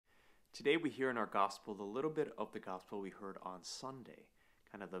Today we hear in our gospel a little bit of the gospel we heard on Sunday,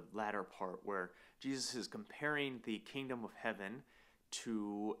 kind of the latter part where Jesus is comparing the kingdom of heaven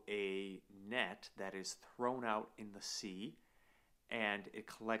to a net that is thrown out in the sea, and it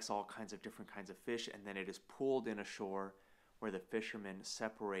collects all kinds of different kinds of fish, and then it is pulled in ashore where the fishermen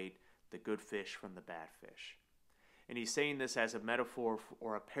separate the good fish from the bad fish. And he's saying this as a metaphor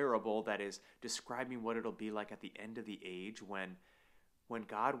or a parable that is describing what it'll be like at the end of the age when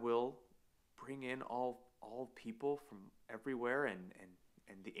God will bring in all people from everywhere, and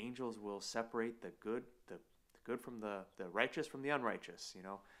the angels will separate the good from the righteous from the unrighteous, you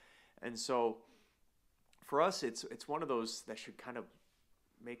know. And so for us it's one of those that should kind of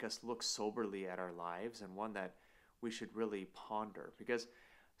make us look soberly at our lives, and one that we should really ponder, because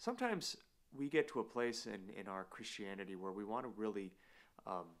sometimes we get to a place in our Christianity where we want to really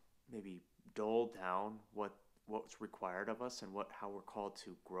um, maybe dull down what's required of us and how we're called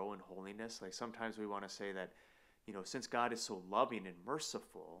to grow in holiness. Like sometimes we want to say that, since God is so loving and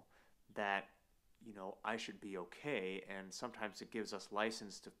merciful, that I should be okay, and sometimes it gives us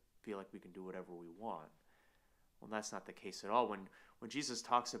license to feel like we can do whatever we want. Well, that's not the case at all. When Jesus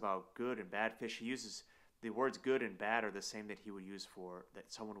talks about good and bad fish, he uses the words good and bad are the same that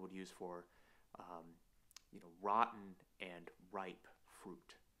someone would use for um, rotten and ripe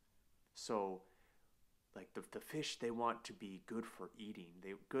fruit. So like the fish, they want to be good for eating.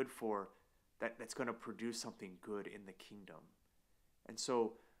 They good for that's going to produce something good in the kingdom. And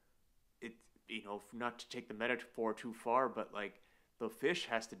so it not to take the metaphor too far, but like the fish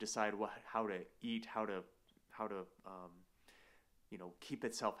has to decide how to eat, how to keep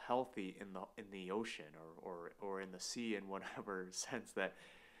itself healthy in the ocean or in the sea, in whatever sense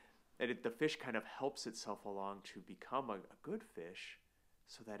the fish kind of helps itself along to become a good fish,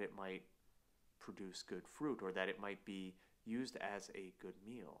 so that it might produce good fruit, or that it might be used as a good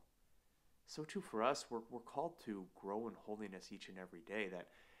meal. So too for us, we're called to grow in holiness each and every day. That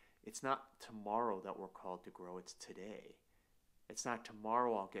it's not tomorrow that we're called to grow, it's today. It's not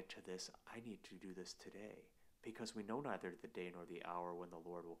tomorrow I'll get to this, I need to do this today, because we know neither the day nor the hour when the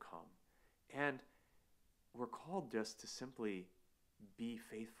Lord will come. And we're called just to simply be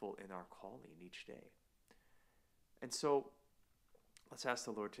faithful in our calling each day. And so let's ask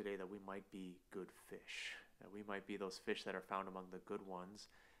the Lord today that we might be good fish, that we might be those fish that are found among the good ones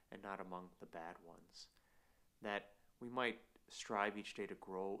and not among the bad ones, that we might strive each day to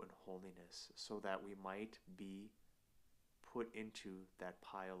grow in holiness, so that we might be put into that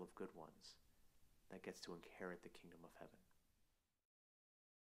pile of good ones that gets to inherit the kingdom of heaven.